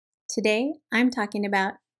Today, I'm talking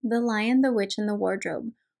about The Lion, the Witch, and the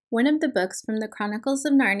Wardrobe, one of the books from the Chronicles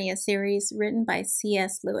of Narnia series written by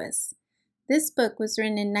C.S. Lewis. This book was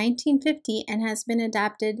written in 1950 and has been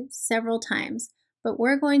adapted several times, but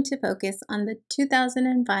we're going to focus on the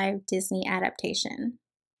 2005 Disney adaptation.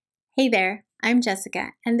 Hey there, I'm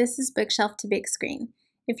Jessica, and this is Bookshelf to Big Screen.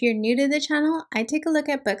 If you're new to the channel, I take a look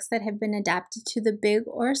at books that have been adapted to the big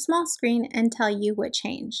or small screen and tell you what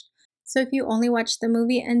changed. So if you only watch the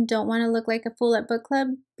movie and don't want to look like a fool at book club,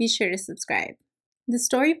 be sure to subscribe. The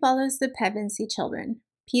story follows the Pevensie children,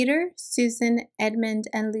 Peter, Susan, Edmund,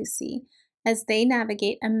 and Lucy, as they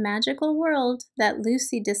navigate a magical world that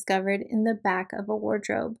Lucy discovered in the back of a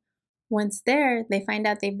wardrobe. Once there, they find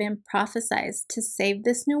out they've been prophesied to save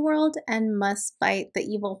this new world and must fight the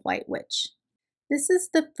evil White Witch. This is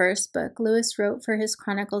the first book Lewis wrote for his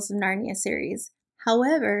Chronicles of Narnia series.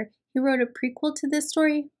 However, he wrote a prequel to this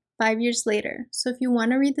story 5 years later. So if you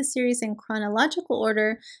want to read the series in chronological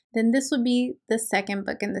order, then this will be the second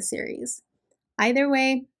book in the series. Either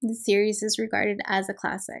way, the series is regarded as a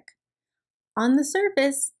classic. On the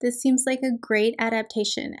surface, this seems like a great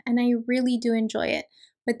adaptation, and I really do enjoy it,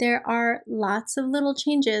 but there are lots of little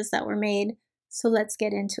changes that were made, so let's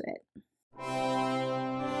get into it.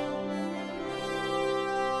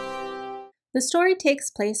 The story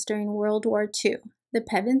takes place during World War II. The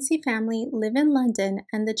Pevensie family live in London,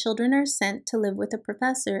 and the children are sent to live with a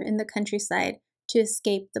professor in the countryside to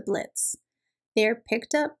escape the Blitz. They are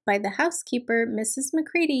picked up by the housekeeper, Mrs.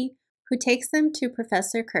 Macready, who takes them to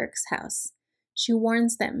Professor Kirk's house. She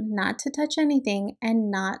warns them not to touch anything and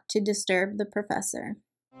not to disturb the professor.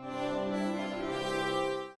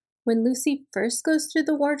 When Lucy first goes through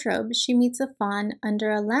the wardrobe, she meets a faun under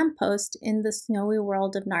a lamppost in the snowy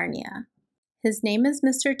world of Narnia. His name is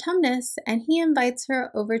Mr. Tumnus, and he invites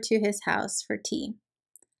her over to his house for tea.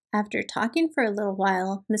 After talking for a little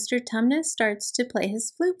while, Mr. Tumnus starts to play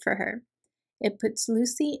his flute for her. It puts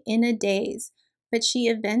Lucy in a daze, but she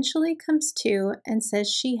eventually comes to and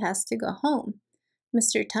says she has to go home.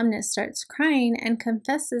 Mr. Tumnus starts crying and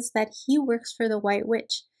confesses that he works for the White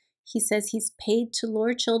Witch. He says he's paid to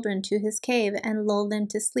lure children to his cave and lull them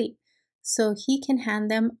to sleep, so he can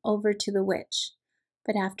hand them over to the witch.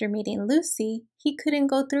 But after meeting Lucy, he couldn't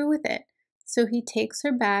go through with it, so he takes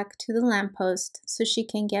her back to the lamppost so she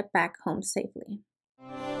can get back home safely.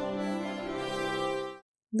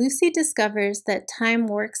 Lucy discovers that time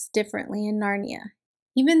works differently in Narnia.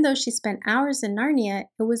 Even though she spent hours in Narnia,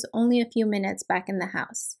 it was only a few minutes back in the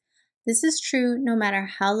house. This is true no matter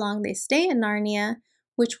how long they stay in Narnia,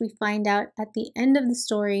 which we find out at the end of the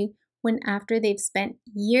story when after they've spent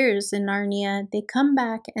years in Narnia, they come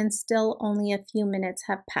back and still only a few minutes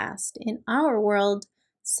have passed in our world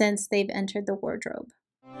since they've entered the wardrobe.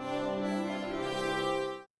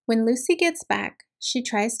 When Lucy gets back, she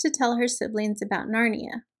tries to tell her siblings about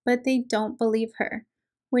Narnia, but they don't believe her.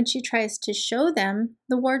 When she tries to show them,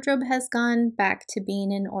 the wardrobe has gone back to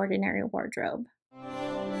being an ordinary wardrobe.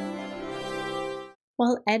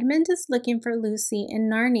 While Edmund is looking for Lucy in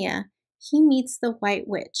Narnia, he meets the White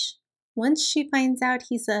Witch. Once she finds out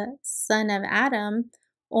he's a son of Adam,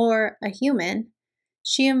 or a human,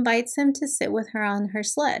 she invites him to sit with her on her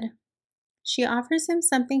sled. She offers him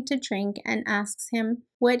something to drink and asks him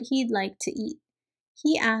what he'd like to eat.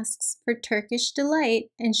 He asks for Turkish Delight,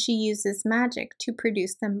 and she uses magic to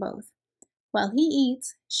produce them both. While he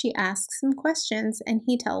eats, she asks him questions, and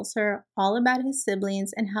he tells her all about his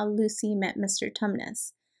siblings and how Lucy met Mr.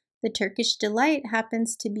 Tumnus. The Turkish Delight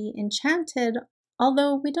happens to be enchanted,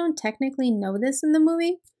 although we don't technically know this in the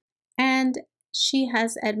movie, and she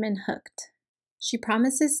has Edmund hooked. She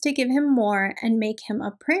promises to give him more and make him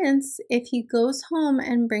a prince if he goes home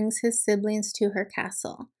and brings his siblings to her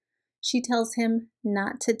castle. She tells him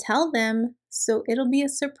not to tell them, so it'll be a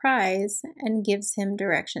surprise, and gives him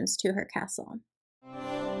directions to her castle.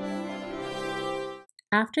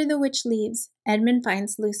 After the witch leaves, Edmund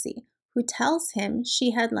finds Lucy, who tells him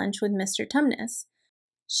she had lunch with Mr. Tumnus.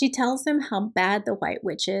 She tells him how bad the White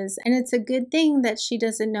Witch is, and it's a good thing that she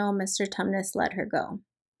doesn't know Mr. Tumnus let her go.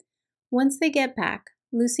 Once they get back,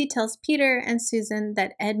 Lucy tells Peter and Susan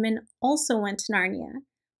that Edmund also went to Narnia.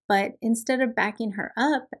 But instead of backing her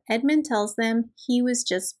up, Edmund tells them he was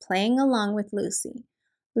just playing along with Lucy.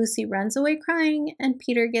 Lucy runs away crying, and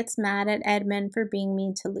Peter gets mad at Edmund for being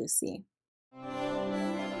mean to Lucy.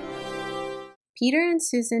 Peter and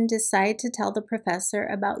Susan decide to tell the professor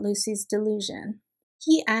about Lucy's delusion.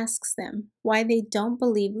 He asks them why they don't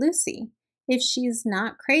believe Lucy. If she's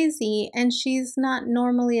not crazy and she's not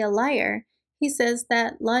normally a liar, he says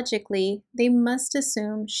that logically they must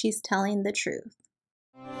assume she's telling the truth.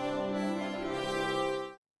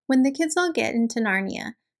 When the kids all get into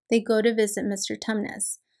Narnia, they go to visit Mr.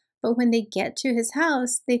 Tumnus. But when they get to his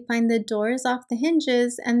house, they find the doors off the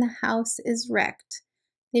hinges and the house is wrecked.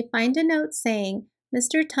 They find a note saying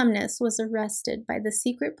Mr. Tumnus was arrested by the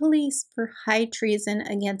secret police for high treason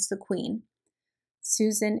against the Queen.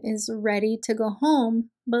 Susan is ready to go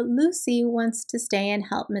home, but Lucy wants to stay and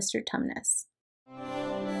help Mr. Tumnus.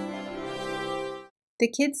 The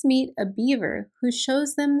kids meet a beaver who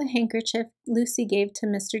shows them the handkerchief Lucy gave to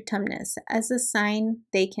Mr. Tumnus as a sign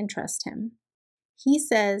they can trust him. He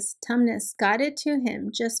says Tumnus got it to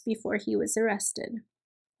him just before he was arrested.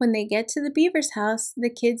 When they get to the beaver's house, the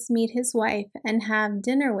kids meet his wife and have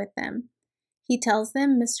dinner with them. He tells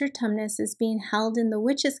them Mr. Tumnus is being held in the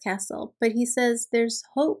witch's castle, but he says there's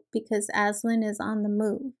hope because Aslan is on the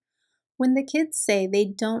move. When the kids say they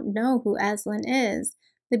don't know who Aslan is,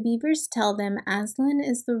 the beavers tell them Aslan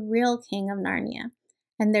is the real king of Narnia,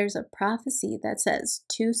 and there's a prophecy that says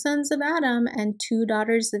 2 sons of Adam and 2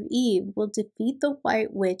 daughters of Eve will defeat the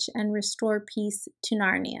White Witch and restore peace to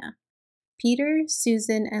Narnia. Peter,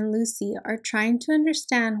 Susan, and Lucy are trying to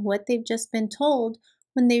understand what they've just been told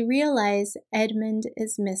when they realize Edmund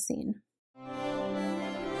is missing.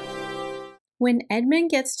 When Edmund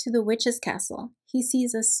gets to the witch's castle, he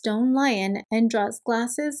sees a stone lion and draws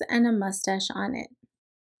glasses and a mustache on it.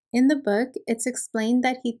 In the book, it's explained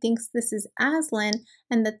that he thinks this is Aslan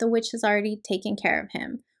and that the witch has already taken care of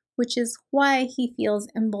him, which is why he feels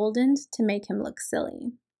emboldened to make him look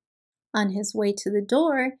silly. On his way to the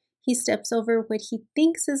door, he steps over what he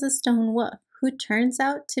thinks is a stone wolf, who turns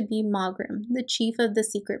out to be Mogrim, the chief of the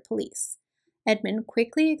secret police. Edmund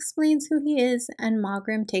quickly explains who he is, and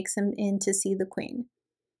Mogrim takes him in to see the Queen.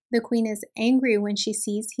 The Queen is angry when she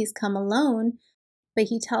sees he's come alone, but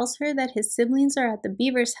he tells her that his siblings are at the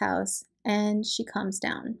beaver's house, and she calms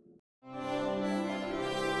down.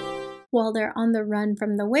 While they're on the run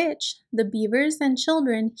from the witch, the beavers and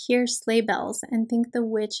children hear sleigh bells and think the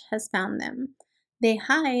witch has found them. They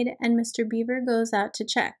hide, and Mr. Beaver goes out to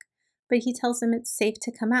check, but he tells them it's safe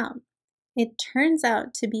to come out. It turns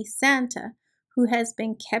out to be Santa, who has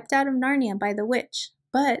been kept out of Narnia by the witch,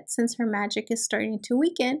 but since her magic is starting to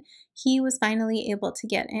weaken, he was finally able to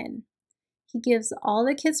get in. He gives all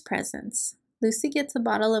the kids presents. Lucy gets a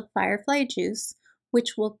bottle of firefly juice,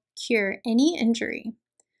 which will cure any injury.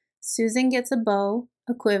 Susan gets a bow,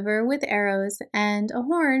 a quiver with arrows, and a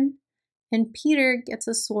horn, and Peter gets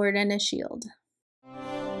a sword and a shield.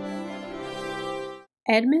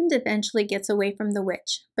 Edmund eventually gets away from the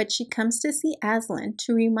witch, but she comes to see Aslan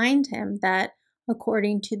to remind him that,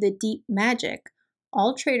 according to the deep magic,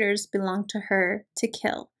 all traitors belong to her to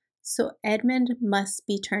kill, so Edmund must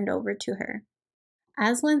be turned over to her.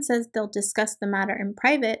 Aslan says they'll discuss the matter in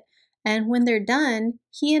private, and when they're done,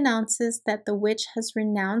 he announces that the witch has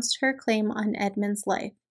renounced her claim on Edmund's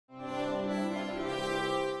life.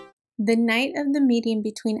 The night of the meeting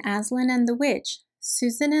between Aslan and the witch,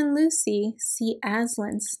 Susan and Lucy see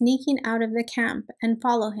Aslan sneaking out of the camp and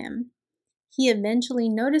follow him. He eventually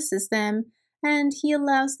notices them and he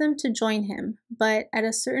allows them to join him, but at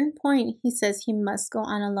a certain point he says he must go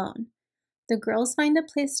on alone. The girls find a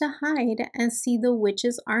place to hide and see the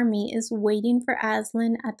witch's army is waiting for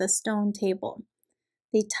Aslan at the stone table.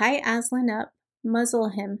 They tie Aslan up, muzzle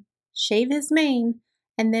him, shave his mane,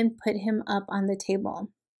 and then put him up on the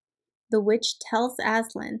table. The witch tells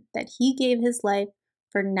Aslan that he gave his life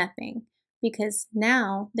for nothing, because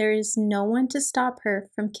now there is no one to stop her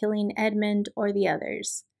from killing Edmund or the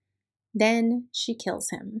others. Then she kills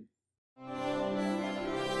him.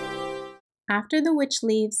 After the witch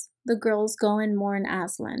leaves, the girls go and mourn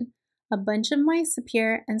Aslan. A bunch of mice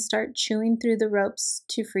appear and start chewing through the ropes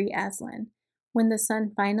to free Aslan. When the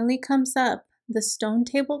sun finally comes up, the stone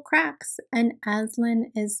table cracks and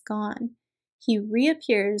Aslan is gone. He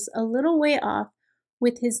reappears a little way off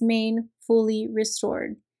with his mane fully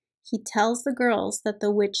restored. He tells the girls that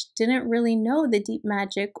the witch didn't really know the deep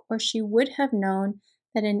magic, or she would have known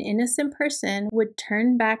that an innocent person would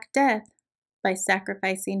turn back death by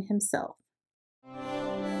sacrificing himself.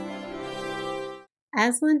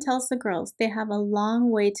 Aslan tells the girls they have a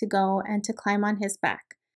long way to go and to climb on his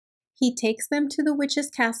back. He takes them to the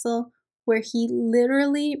witch's castle, where he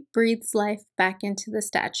literally breathes life back into the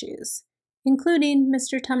statues, including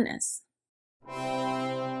Mr. Tumnus.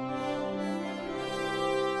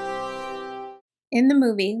 In the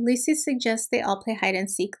movie, Lucy suggests they all play hide and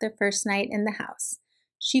seek their first night in the house.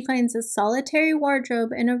 She finds a solitary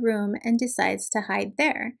wardrobe in a room and decides to hide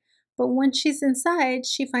there. But once she's inside,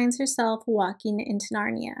 she finds herself walking into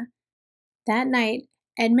Narnia. That night,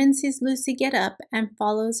 Edmund sees Lucy get up and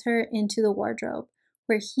follows her into the wardrobe,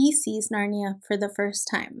 where he sees Narnia for the first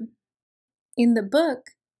time. In the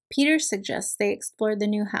book, Peter suggests they explore the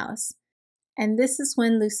new house, and this is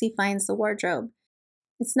when Lucy finds the wardrobe.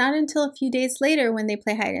 It's not until a few days later when they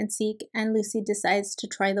play hide and seek and Lucy decides to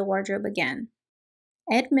try the wardrobe again.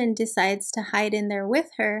 Edmund decides to hide in there with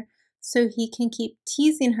her so he can keep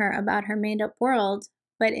teasing her about her made-up world,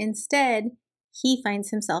 but instead, he finds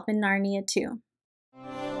himself in Narnia too.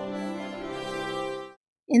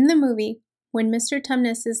 In the movie, when Mr.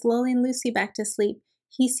 Tumnus is lulling Lucy back to sleep,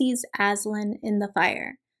 he sees Aslan in the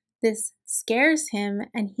fire. This scares him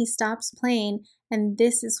and he stops playing, and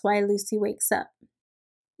this is why Lucy wakes up.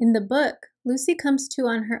 In the book, Lucy comes to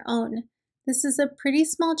on her own. This is a pretty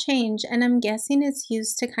small change, and I'm guessing it's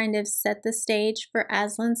used to kind of set the stage for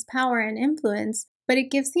Aslan's power and influence, but it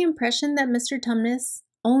gives the impression that Mr. Tumnus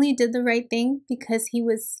only did the right thing because he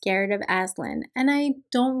was scared of Aslan, and I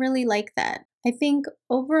don't really like that. I think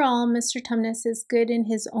overall Mr. Tumnus is good in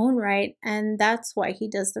his own right, and that's why he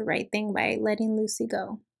does the right thing by letting Lucy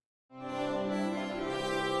go.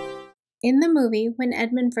 In the movie, when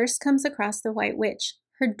Edmund first comes across the White Witch,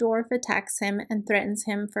 her dwarf attacks him and threatens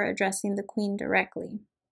him for addressing the queen directly.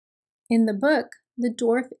 In the book, the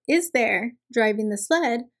dwarf is there, driving the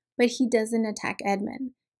sled, but he doesn't attack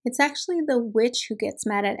Edmund. It's actually the witch who gets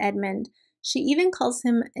mad at Edmund. She even calls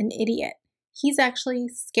him an idiot. He's actually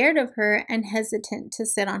scared of her and hesitant to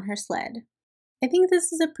sit on her sled. I think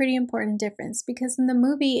this is a pretty important difference because in the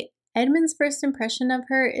movie, Edmund's first impression of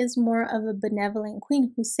her is more of a benevolent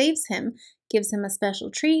queen who saves him, gives him a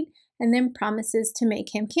special treat, and then promises to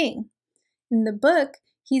make him king. In the book,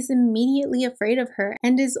 he's immediately afraid of her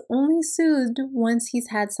and is only soothed once he's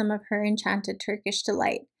had some of her enchanted Turkish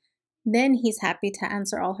Delight. Then he's happy to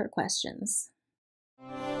answer all her questions.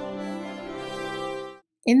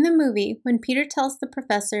 In the movie, when Peter tells the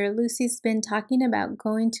professor Lucy's been talking about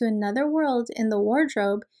going to another world in the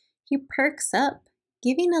wardrobe, he perks up,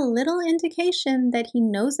 giving a little indication that he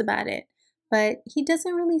knows about it, but he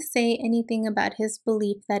doesn't really say anything about his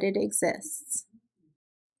belief that it exists.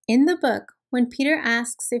 In the book, when Peter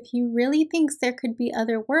asks if he really thinks there could be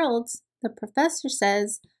other worlds, the professor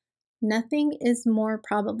says, "Nothing is more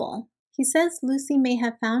probable." He says Lucy may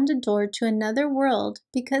have found a door to another world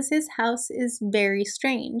because his house is very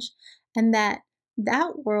strange, and that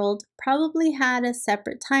world probably had a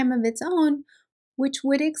separate time of its own, which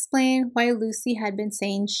would explain why Lucy had been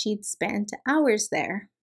saying she'd spent hours there.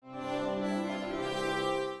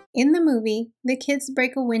 In the movie, the kids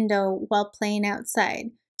break a window while playing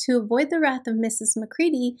outside. To avoid the wrath of Mrs.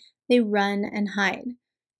 Macready, they run and hide.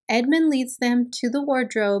 Edmund leads them to the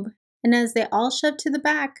wardrobe, and as they all shove to the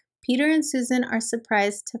back, Peter and Susan are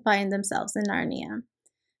surprised to find themselves in Narnia.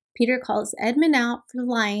 Peter calls Edmund out for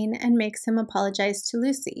lying and makes him apologize to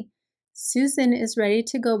Lucy. Susan is ready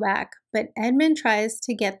to go back, but Edmund tries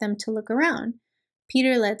to get them to look around.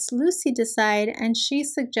 Peter lets Lucy decide, and she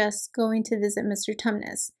suggests going to visit Mr.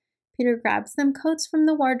 Tumnus. Peter grabs them coats from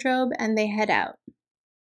the wardrobe, and they head out.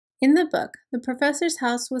 In the book, the professor's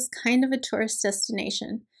house was kind of a tourist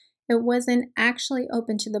destination. It wasn't actually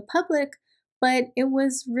open to the public, but it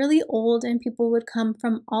was really old and people would come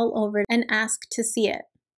from all over and ask to see it.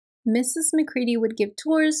 Mrs. Macready would give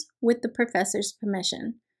tours with the professor's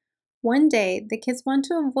permission. One day, the kids want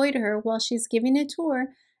to avoid her while she's giving a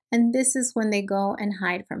tour, and this is when they go and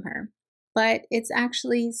hide from her. But it's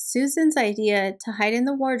actually Susan's idea to hide in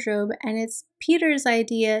the wardrobe, and it's Peter's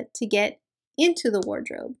idea to get into the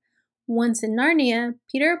wardrobe. Once in Narnia,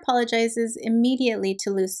 Peter apologizes immediately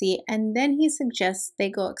to Lucy, and then he suggests they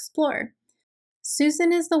go explore.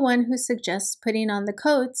 Susan is the one who suggests putting on the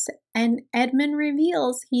coats, and Edmund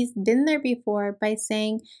reveals he's been there before by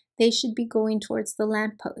saying they should be going towards the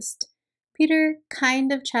lamppost. Peter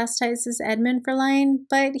kind of chastises Edmund for lying,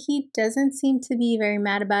 but he doesn't seem to be very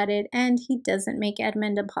mad about it, and he doesn't make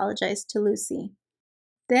Edmund apologize to Lucy.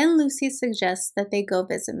 Then Lucy suggests that they go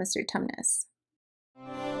visit Mr. Tumnus.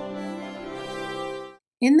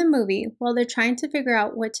 In the movie, while they're trying to figure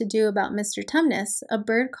out what to do about Mr. Tumnus, a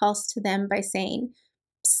bird calls to them by saying,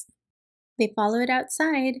 "Psst." They follow it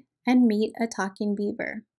outside and meet a talking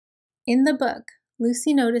beaver. In the book,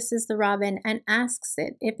 Lucy notices the robin and asks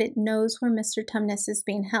it if it knows where Mr. Tumnus is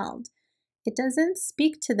being held. It doesn't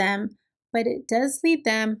speak to them, but it does lead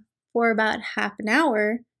them, for about half an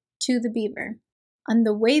hour, to the beaver. On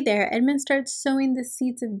the way there, Edmund starts sowing the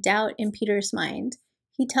seeds of doubt in Peter's mind.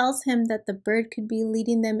 He tells him that the bird could be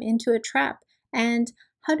leading them into a trap, and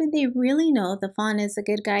how do they really know the fawn is a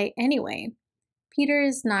good guy anyway? Peter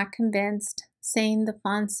is not convinced, saying the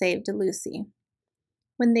fawn saved Lucy.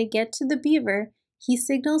 When they get to the beaver, he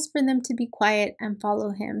signals for them to be quiet and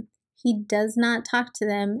follow him. He does not talk to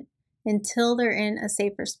them until they're in a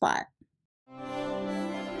safer spot.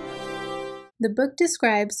 The book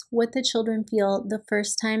describes what the children feel the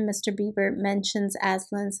first time Mr. Beaver mentions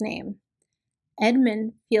Aslan's name.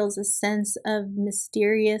 Edmund feels a sense of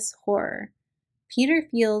mysterious horror. Peter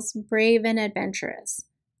feels brave and adventurous.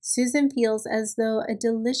 Susan feels as though a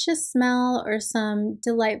delicious smell or some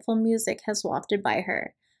delightful music has wafted by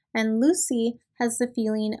her. And Lucy has the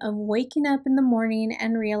feeling of waking up in the morning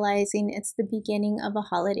and realizing it's the beginning of a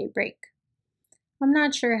holiday break. I'm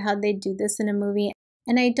not sure how they do this in a movie,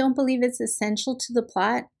 and I don't believe it's essential to the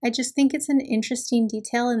plot. I just think it's an interesting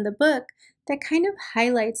detail in the book that kind of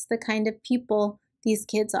highlights the kind of people these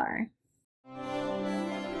kids are.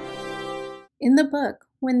 In the book,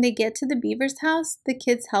 when they get to the Beavers' house, the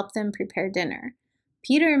kids help them prepare dinner.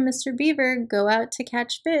 Peter and Mr. Beaver go out to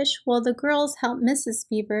catch fish while the girls help Mrs.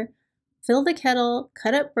 Beaver fill the kettle,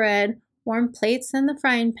 cut up bread, warm plates in the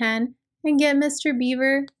frying pan, and get Mr.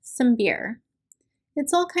 Beaver some beer.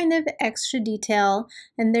 It's all kind of extra detail,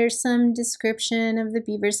 and there's some description of the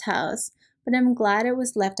Beavers' house, but I'm glad it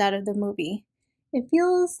was left out of the movie. It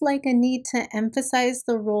feels like a need to emphasize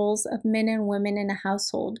the roles of men and women in a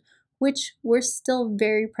household, which were still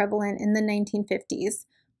very prevalent in the 1950s,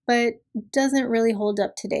 but doesn't really hold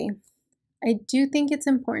up today. I do think it's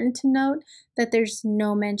important to note that there's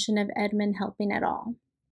no mention of Edmund helping at all.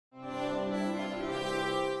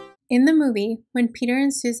 In the movie, when Peter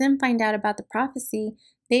and Susan find out about the prophecy,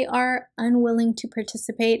 they are unwilling to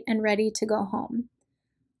participate and ready to go home.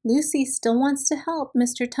 Lucy still wants to help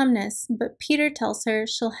Mr. Tumnus, but Peter tells her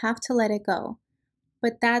she'll have to let it go.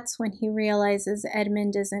 But that's when he realizes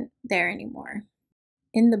Edmund isn't there anymore.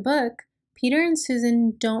 In the book, Peter and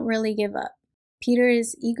Susan don't really give up. Peter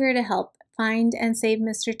is eager to help find and save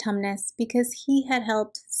Mr. Tumnus because he had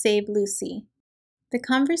helped save Lucy. The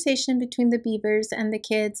conversation between the Beavers and the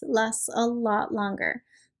kids lasts a lot longer.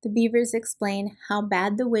 The Beavers explain how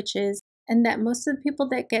bad the witch is and that most of the people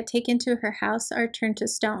that get taken to her house are turned to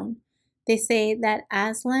stone. They say that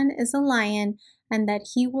Aslan is a lion and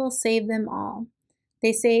that he will save them all.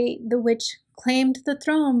 They say the witch claimed the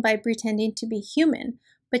throne by pretending to be human,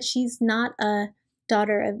 but she's not a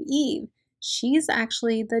daughter of Eve. She's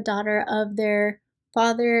actually the daughter of their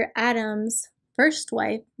father Adam's first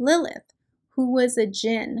wife, Lilith, who was a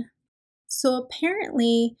jinn. So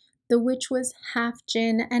apparently the witch was half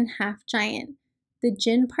jinn and half giant. The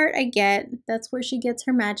jinn part I get, that's where she gets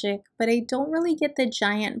her magic, but I don't really get the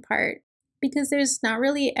giant part because there's not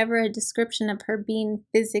really ever a description of her being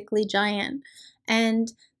physically giant,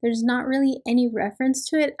 and there's not really any reference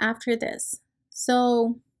to it after this.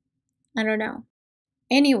 So, I don't know.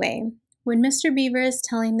 Anyway, when Mr. Beaver is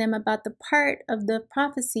telling them about the part of the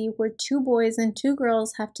prophecy where 2 boys and 2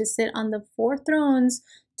 girls have to sit on the 4 thrones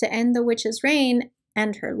to end the witch's reign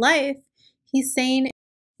and her life, he's saying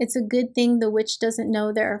it's a good thing the witch doesn't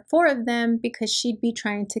know there are 4 of them because she'd be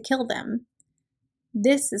trying to kill them.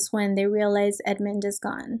 This is when they realize Edmund is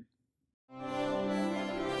gone.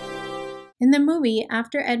 In the movie,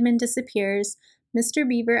 after Edmund disappears, Mr.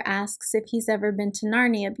 Beaver asks if he's ever been to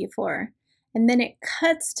Narnia before. And then it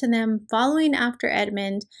cuts to them following after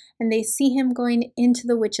Edmund, and they see him going into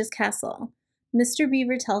the witch's castle. Mr.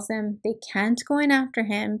 Beaver tells them they can't go in after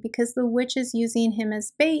him because the witch is using him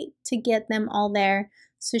as bait to get them all there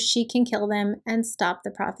so she can kill them and stop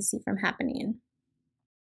the prophecy from happening.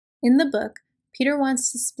 In the book, Peter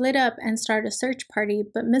wants to split up and start a search party,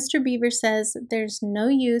 but Mr. Beaver says there's no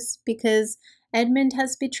use because Edmund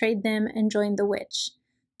has betrayed them and joined the witch.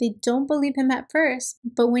 They don't believe him at first,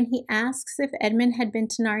 but when he asks if Edmund had been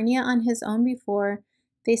to Narnia on his own before,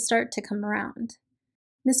 they start to come around.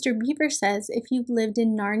 Mr. Beaver says if you've lived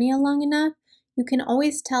in Narnia long enough, you can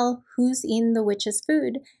always tell who's eaten the witch's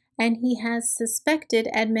food, and he has suspected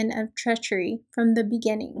Edmund of treachery from the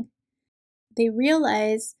beginning. They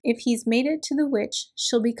realize if he's made it to the witch,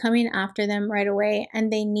 she'll be coming after them right away,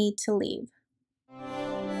 and they need to leave.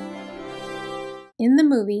 In the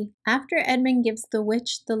movie, after Edmund gives the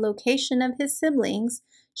witch the location of his siblings,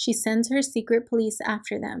 she sends her secret police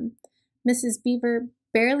after them. Mrs. Beaver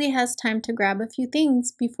barely has time to grab a few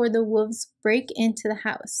things before the wolves break into the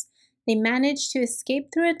house. They manage to escape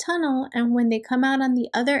through a tunnel, and when they come out on the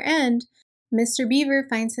other end, Mr. Beaver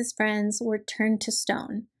finds his friends were turned to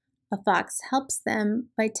stone. A fox helps them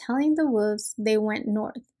by telling the wolves they went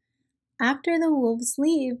north. After the wolves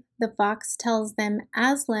leave, the fox tells them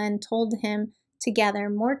Aslan told him to gather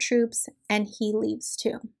more troops, and he leaves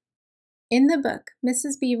too. In the book,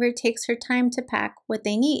 Mrs. Beaver takes her time to pack what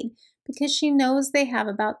they need because she knows they have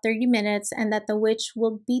about 30 minutes and that the witch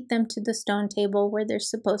will beat them to the stone table where they're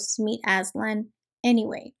supposed to meet Aslan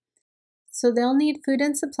anyway. So they'll need food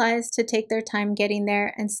and supplies to take their time getting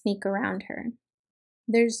there and sneak around her.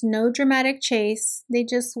 There's no dramatic chase. They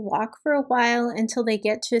just walk for a while until they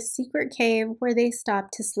get to a secret cave where they stop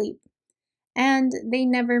to sleep. And they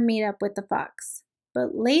never meet up with the fox.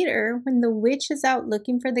 But later, when the witch is out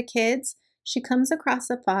looking for the kids, she comes across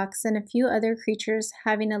a fox and a few other creatures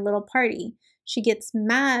having a little party. She gets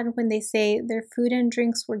mad when they say their food and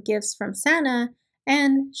drinks were gifts from Santa,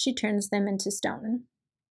 and she turns them into stone.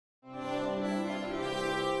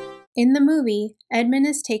 In the movie, Edmund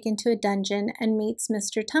is taken to a dungeon and meets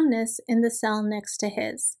Mr. Tumnus in the cell next to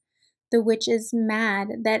his. The witch is mad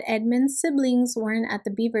that Edmund's siblings weren't at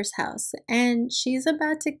the Beavers' house, and she's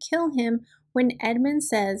about to kill him when Edmund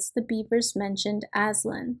says the Beavers mentioned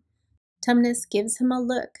Aslan. Tumnus gives him a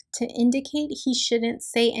look to indicate he shouldn't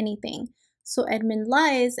say anything, so Edmund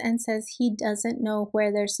lies and says he doesn't know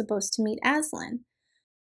where they're supposed to meet Aslan.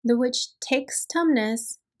 The witch takes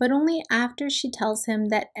Tumnus, but only after she tells him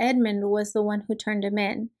that Edmund was the one who turned him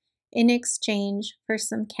in exchange for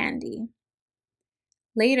some candy.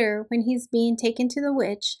 Later, when he's being taken to the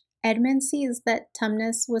witch, Edmund sees that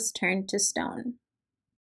Tumnus was turned to stone.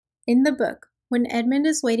 In the book, when Edmund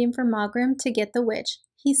is waiting for Mogram to get the witch,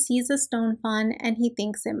 he sees a stone fawn and he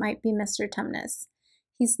thinks it might be Mr. Tumnus.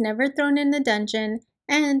 He's never thrown in the dungeon,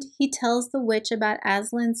 and he tells the witch about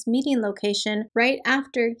Aslan's meeting location right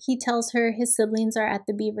after he tells her his siblings are at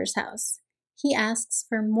the Beavers' house. He asks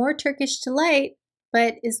for more Turkish Delight,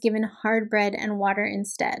 but is given hard bread and water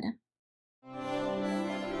instead.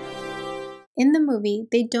 In the movie,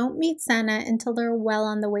 they don't meet Santa until they're well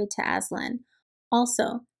on the way to Aslan.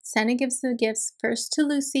 Also, Santa gives the gifts first to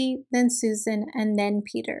Lucy, then Susan, and then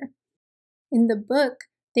Peter. In the book,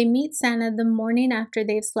 they meet Santa the morning after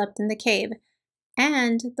they've slept in the cave,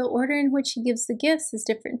 and the order in which he gives the gifts is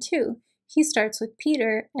different too. He starts with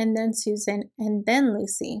Peter, and then Susan, and then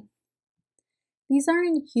Lucy. These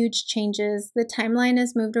aren't huge changes. The timeline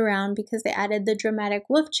has moved around because they added the dramatic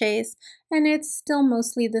wolf chase, and it's still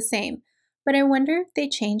mostly the same. But I wonder if they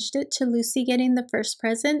changed it to Lucy getting the first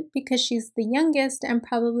present because she's the youngest and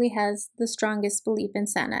probably has the strongest belief in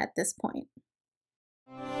Santa at this point.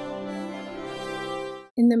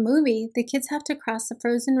 In the movie, the kids have to cross the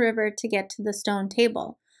frozen river to get to the stone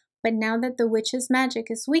table. But now that the witch's magic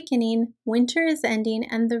is weakening, winter is ending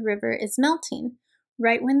and the river is melting.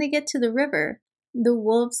 Right when they get to the river, the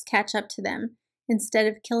wolves catch up to them. Instead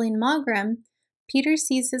of killing Mogram, Peter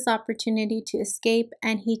sees his opportunity to escape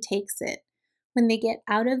and he takes it. When they get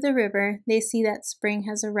out of the river, they see that spring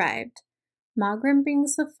has arrived. Mogram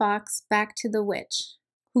brings the fox back to the witch,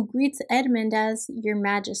 who greets Edmund as Your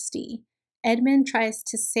Majesty. Edmund tries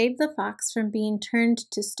to save the fox from being turned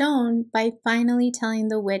to stone by finally telling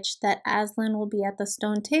the witch that Aslan will be at the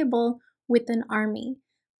stone table with an army,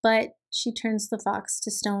 but she turns the fox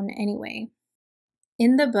to stone anyway.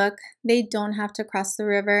 In the book, they don't have to cross the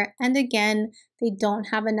river, and again, they don't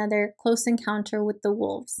have another close encounter with the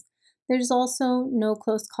wolves. There's also no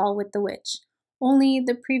close call with the witch, only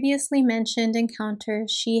the previously mentioned encounter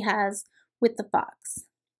she has with the fox.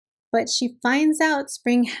 But she finds out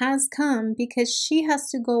spring has come because she has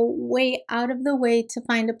to go way out of the way to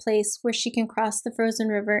find a place where she can cross the frozen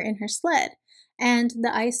river in her sled, and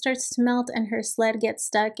the ice starts to melt and her sled gets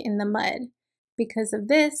stuck in the mud. Because of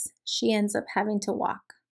this, she ends up having to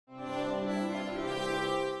walk.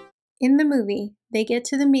 In the movie, they get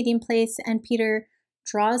to the meeting place and Peter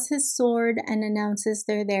draws his sword and announces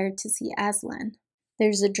they're there to see Aslan.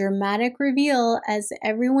 There's a dramatic reveal as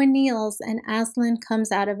everyone kneels and Aslan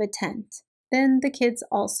comes out of a tent. Then the kids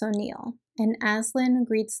also kneel, and Aslan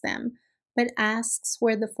greets them, but asks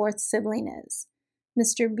where the fourth sibling is.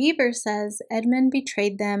 Mr. Beaver says Edmund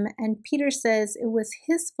betrayed them, and Peter says it was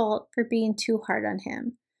his fault for being too hard on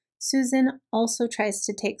him. Susan also tries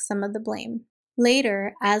to take some of the blame.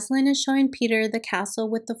 Later, Aslan is showing Peter the castle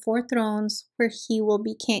with the 4 thrones where he will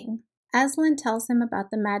be king. Aslan tells him about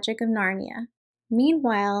the magic of Narnia.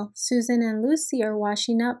 Meanwhile, Susan and Lucy are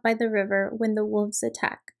washing up by the river when the wolves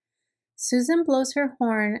attack. Susan blows her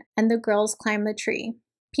horn and the girls climb the tree.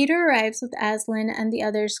 Peter arrives with Aslan and the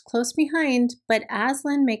others close behind, but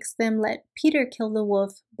Aslan makes them let Peter kill the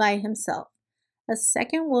wolf by himself. A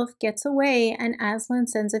second wolf gets away and Aslan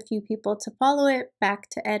sends a few people to follow it back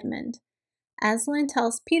to Edmund. Aslan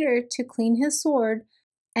tells Peter to clean his sword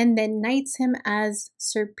and then knights him as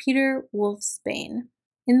Sir Peter Wolfsbane.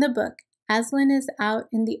 In the book, Aslan is out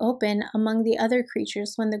in the open among the other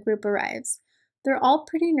creatures when the group arrives. They're all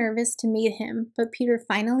pretty nervous to meet him, but Peter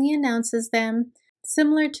finally announces them,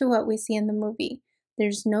 similar to what we see in the movie.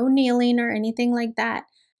 There's no kneeling or anything like that,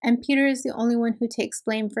 and Peter is the only one who takes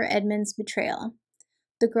blame for Edmund's betrayal.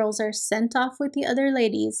 The girls are sent off with the other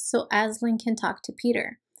ladies so Aslan can talk to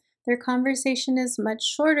Peter. Their conversation is much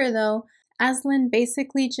shorter though. Aslan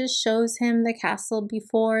basically just shows him the castle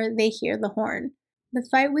before they hear the horn. The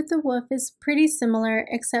fight with the wolf is pretty similar,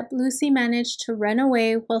 except Lucy managed to run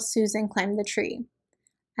away while Susan climbed the tree.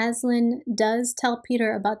 Aslan does tell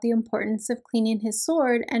Peter about the importance of cleaning his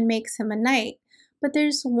sword and makes him a knight, but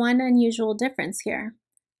there's one unusual difference here.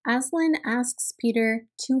 Aslan asks Peter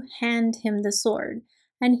to hand him the sword,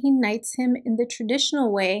 and he knights him in the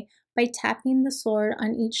traditional way by tapping the sword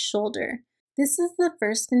on each shoulder. This is the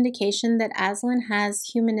first indication that Aslan has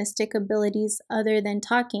humanistic abilities other than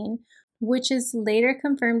talking, which is later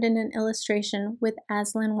confirmed in an illustration with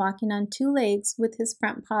Aslan walking on two legs with his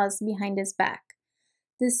front paws behind his back.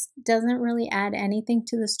 This doesn't really add anything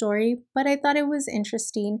to the story, but I thought it was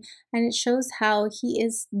interesting, and it shows how he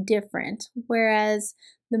is different, whereas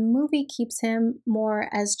the movie keeps him more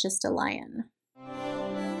as just a lion.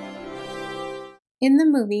 In the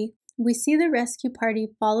movie, we see the rescue party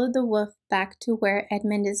follow the wolf back to where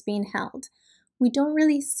Edmund is being held. We don't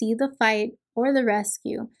really see the fight or the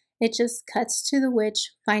rescue. It just cuts to the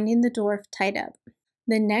witch finding the dwarf tied up.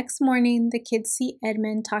 The next morning, the kids see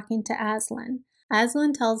Edmund talking to Aslan.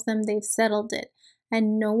 Aslan tells them they've settled it,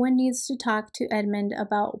 and no one needs to talk to Edmund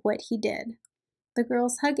about what he did. The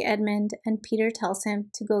girls hug Edmund, and Peter tells him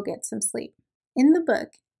to go get some sleep. In the book,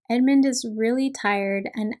 Edmund is really tired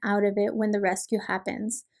and out of it when the rescue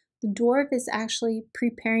happens. The dwarf is actually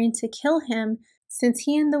preparing to kill him since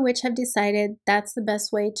he and the witch have decided that's the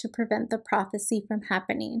best way to prevent the prophecy from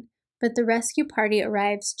happening. But the rescue party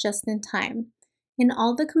arrives just in time. In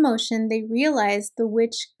all the commotion, they realize the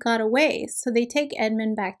witch got away, so they take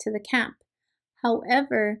Edmund back to the camp.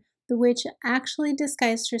 However, the witch actually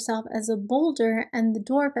disguised herself as a boulder and the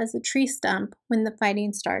dwarf as a tree stump when the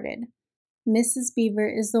fighting started. Mrs. Beaver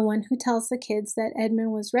is the one who tells the kids that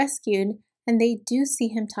Edmund was rescued, and they do see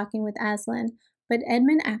him talking with Aslan, but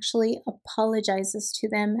Edmund actually apologizes to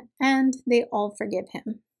them, and they all forgive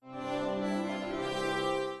him.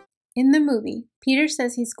 In the movie, Peter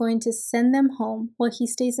says he's going to send them home while he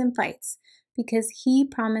stays and fights, because he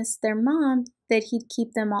promised their mom that he'd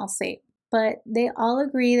keep them all safe. But they all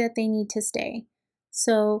agree that they need to stay.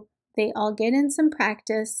 So they all get in some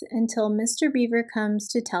practice until Mr. Beaver comes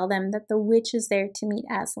to tell them that the witch is there to meet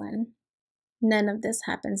Aslan. None of this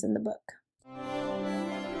happens in the book.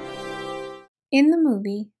 In the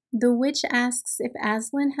movie, the witch asks if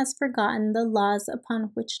Aslan has forgotten the laws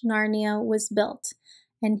upon which Narnia was built,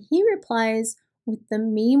 and he replies with the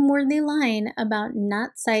meme-worthy line about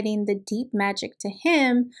not citing the deep magic to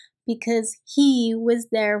him because he was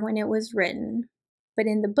there when it was written. But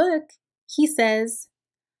in the book, he says,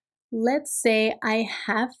 "Let's say I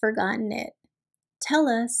have forgotten it. Tell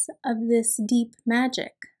us of this deep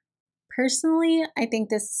magic." Personally, I think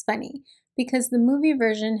this is funny because the movie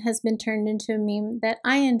version has been turned into a meme that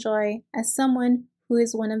I enjoy as someone who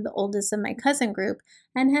is one of the oldest of my cousin group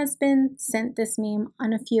and has been sent this meme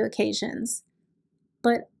on a few occasions.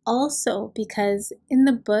 But also because in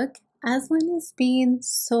the book, Aslan is being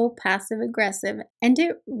so passive-aggressive and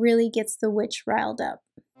it really gets the witch riled up.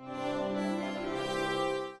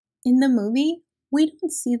 In the movie, we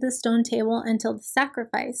don't see the stone table until the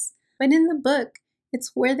sacrifice, but in the book,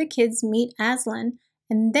 it's where the kids meet Aslan,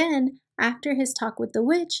 and then, after his talk with the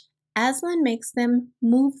witch, Aslan makes them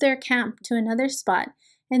move their camp to another spot,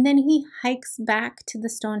 and then he hikes back to the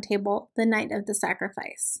stone table the night of the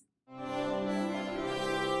sacrifice.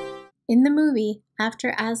 In the movie,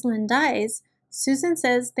 after Aslan dies, Susan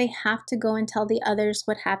says they have to go and tell the others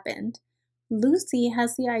what happened. Lucy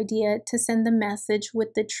has the idea to send the message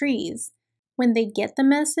with the trees. When they get the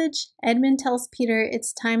message, Edmund tells Peter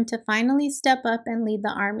it's time to finally step up and lead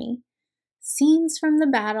the army. Scenes from the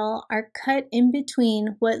battle are cut in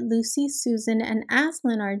between what Lucy, Susan, and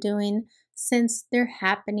Aslan are doing since they're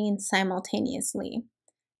happening simultaneously.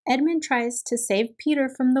 Edmund tries to save Peter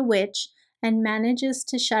from the witch and manages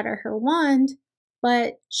to shatter her wand,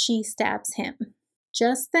 but she stabs him.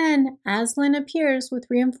 Just then, Aslan appears with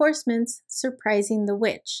reinforcements, surprising the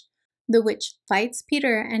witch. The witch fights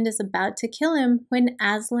Peter and is about to kill him when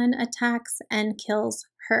Aslan attacks and kills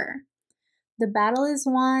her. The battle is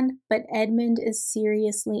won, but Edmund is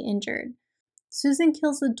seriously injured. Susan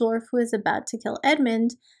kills the dwarf who is about to kill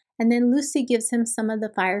Edmund, and then Lucy gives him some of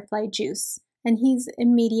the firefly juice, and he's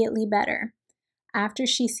immediately better. After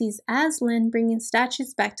she sees Aslan bringing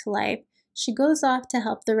statues back to life, she goes off to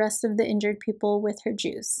help the rest of the injured people with her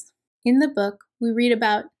juice. In the book, we read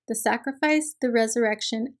about the sacrifice, the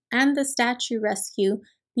resurrection, and the statue rescue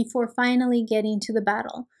before finally getting to the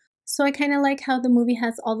battle. So I kind of like how the movie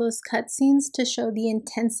has all those cutscenes to show the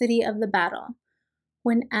intensity of the battle.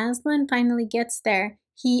 When Aslan finally gets there,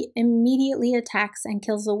 he immediately attacks and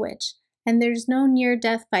kills the witch, and there's no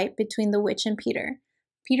near-death fight between the witch and Peter.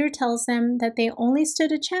 Peter tells them that they only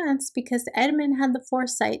stood a chance because Edmund had the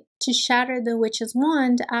foresight to shatter the witch's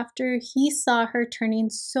wand after he saw her turning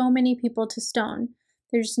so many people to stone.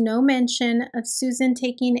 There's no mention of Susan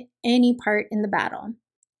taking any part in the battle.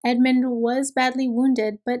 Edmund was badly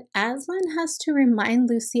wounded, but Aslan has to remind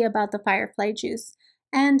Lucy about the firefly juice,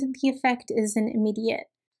 and the effect isn't immediate.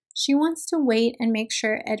 She wants to wait and make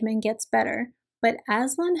sure Edmund gets better, but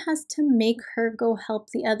Aslan has to make her go help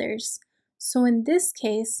the others. So in this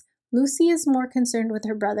case, Lucy is more concerned with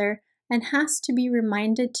her brother and has to be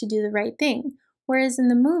reminded to do the right thing, whereas in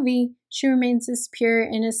the movie, she remains this pure,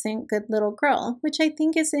 innocent, good little girl, which I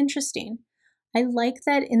think is interesting. I like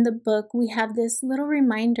that in the book we have this little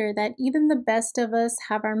reminder that even the best of us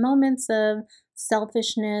have our moments of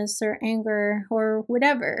selfishness or anger or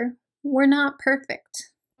whatever. We're not perfect.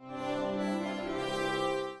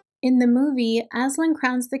 In the movie, Aslan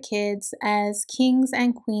crowns the kids as kings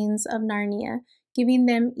and queens of Narnia, giving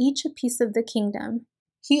them each a piece of the kingdom.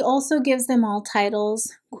 He also gives them all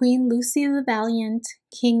titles: Queen Lucy the Valiant,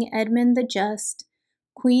 King Edmund the Just,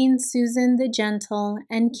 Queen Susan the Gentle,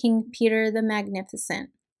 and King Peter the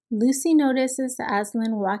Magnificent. Lucy notices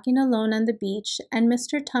Aslan walking alone on the beach, and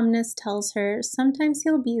Mr. Tumnus tells her sometimes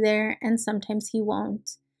he'll be there and sometimes he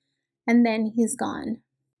won't. And then he's gone.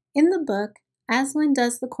 In the book, Aslan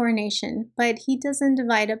does the coronation, but he doesn't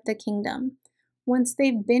divide up the kingdom. Once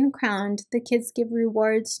they've been crowned, the kids give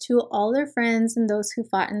rewards to all their friends and those who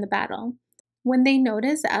fought in the battle. When they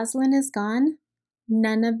notice Aslan is gone,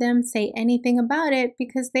 none of them say anything about it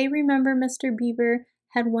because they remember Mr. Beaver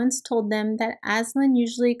had once told them that Aslan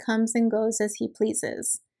usually comes and goes as he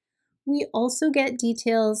pleases. We also get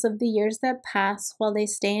details of the years that pass while they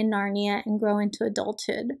stay in Narnia and grow into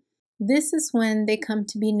adulthood. This is when they come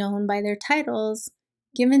to be known by their titles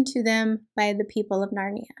given to them by the people of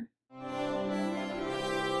Narnia.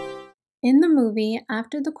 In the movie,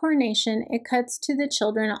 after the coronation, it cuts to the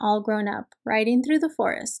children all grown up, riding through the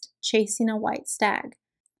forest, chasing a white stag.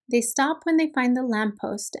 They stop when they find the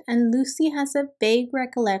lamppost, and Lucy has a vague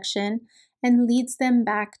recollection and leads them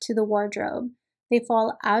back to the wardrobe. They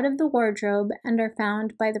fall out of the wardrobe and are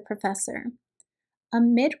found by the professor. A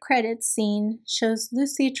mid-credits scene shows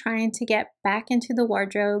Lucy trying to get back into the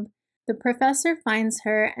wardrobe. The professor finds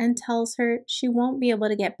her and tells her she won't be able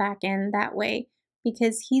to get back in that way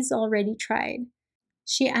because he's already tried.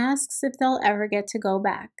 She asks if they'll ever get to go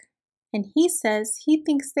back, and he says he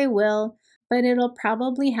thinks they will, but it'll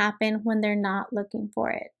probably happen when they're not looking for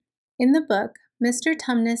it. In the book, Mr.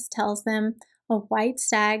 Tumnus tells them a white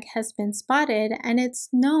stag has been spotted, and it's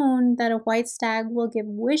known that a white stag will give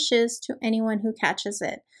wishes to anyone who catches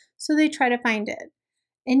it, so they try to find it.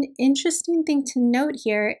 An interesting thing to note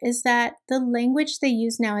here is that the language they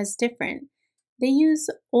use now is different. They use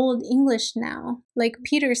Old English now, like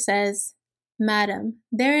Peter says, "Madam,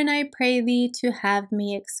 therein I pray thee to have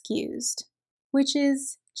me excused," which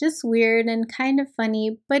is just weird and kind of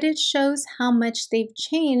funny, but it shows how much they've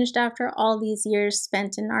changed after all these years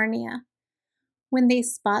spent in Narnia. When they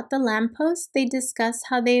spot the lamppost, they discuss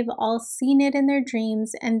how they've all seen it in their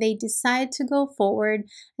dreams, and they decide to go forward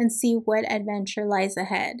and see what adventure lies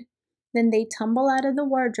ahead. Then they tumble out of the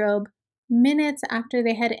wardrobe minutes after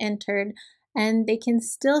they had entered, and they can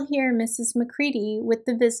still hear Mrs. Macready with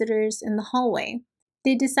the visitors in the hallway.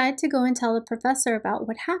 They decide to go and tell the professor about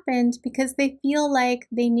what happened because they feel like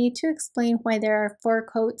they need to explain why there are 4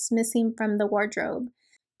 coats missing from the wardrobe.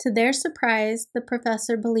 To their surprise, the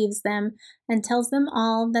professor believes them and tells them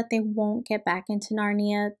all that they won't get back into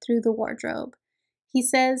Narnia through the wardrobe. He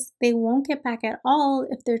says they won't get back at all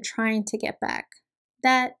if they're trying to get back,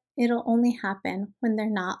 that it'll only happen when they're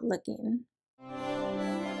not looking.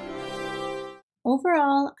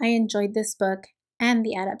 Overall, I enjoyed this book and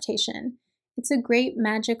the adaptation. It's a great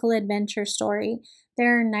magical adventure story.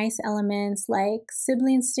 There are nice elements like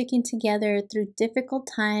siblings sticking together through difficult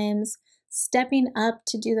times, stepping up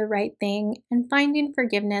to do the right thing, and finding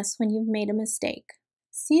forgiveness when you've made a mistake.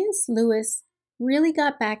 C.S. Lewis really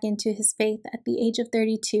got back into his faith at the age of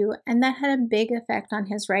 32, and that had a big effect on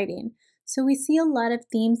his writing. So we see a lot of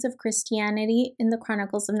themes of Christianity in the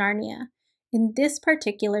Chronicles of Narnia. In this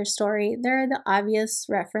particular story, there are the obvious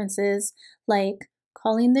references like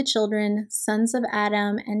calling the children sons of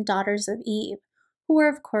Adam and daughters of Eve, who were,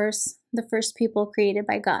 of course, the first people created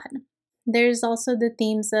by God. There's also the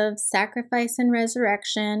themes of sacrifice and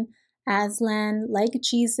resurrection. Aslan, like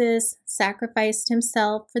Jesus, sacrificed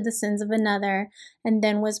himself for the sins of another and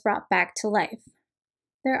then was brought back to life.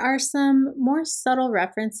 There are some more subtle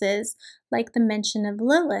references, like the mention of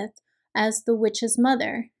Lilith as the witch's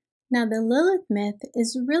mother. Now, the Lilith myth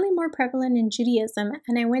is really more prevalent in Judaism,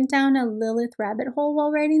 and I went down a Lilith rabbit hole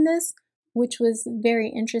while writing this, which was very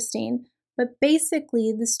interesting. But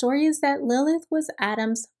basically, the story is that Lilith was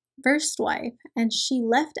Adam's first wife, and she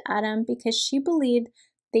left Adam because she believed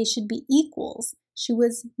they should be equals. She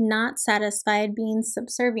was not satisfied being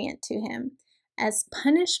subservient to him. As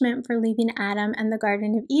punishment for leaving Adam and the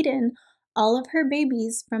Garden of Eden, all of her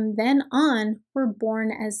babies from then on were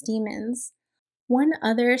born as demons. One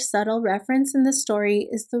other subtle reference in the story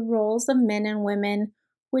is the roles of men and women,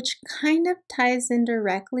 which kind of ties in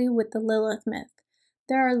directly with the Lilith myth.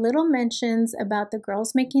 There are little mentions about the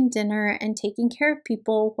girls making dinner and taking care of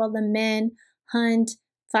people while the men hunt,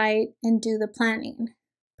 fight, and do the planning.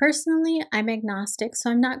 Personally, I'm agnostic, so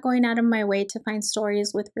I'm not going out of my way to find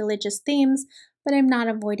stories with religious themes, but I'm not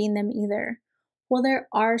avoiding them either. While there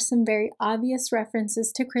are some very obvious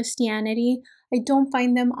references to Christianity, I don't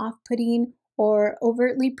find them off-putting or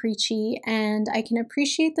overtly preachy, and I can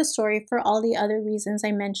appreciate the story for all the other reasons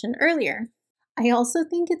I mentioned earlier. I also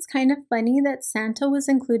think it's kind of funny that Santa was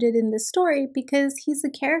included in this story because he's a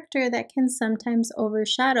character that can sometimes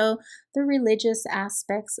overshadow the religious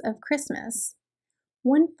aspects of Christmas.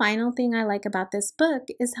 One final thing I like about this book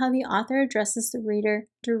is how the author addresses the reader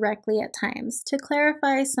directly at times to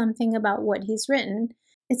clarify something about what he's written.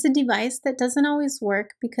 It's a device that doesn't always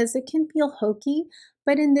work because it can feel hokey,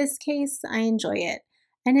 but in this case, I enjoy it.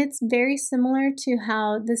 And it's very similar to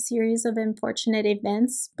how the series of Unfortunate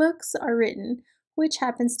Events books are written, which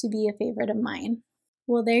happens to be a favorite of mine.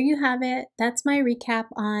 Well, there you have it. That's my recap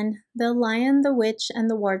on The Lion, the Witch, and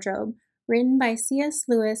the Wardrobe, written by C.S.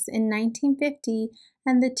 Lewis in 1950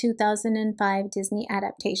 and the 2005 Disney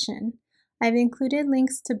adaptation. I've included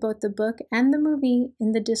links to both the book and the movie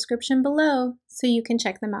in the description below so you can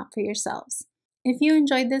check them out for yourselves. If you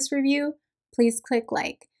enjoyed this review, please click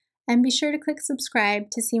like and be sure to click subscribe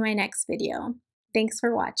to see my next video. Thanks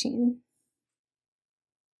for watching.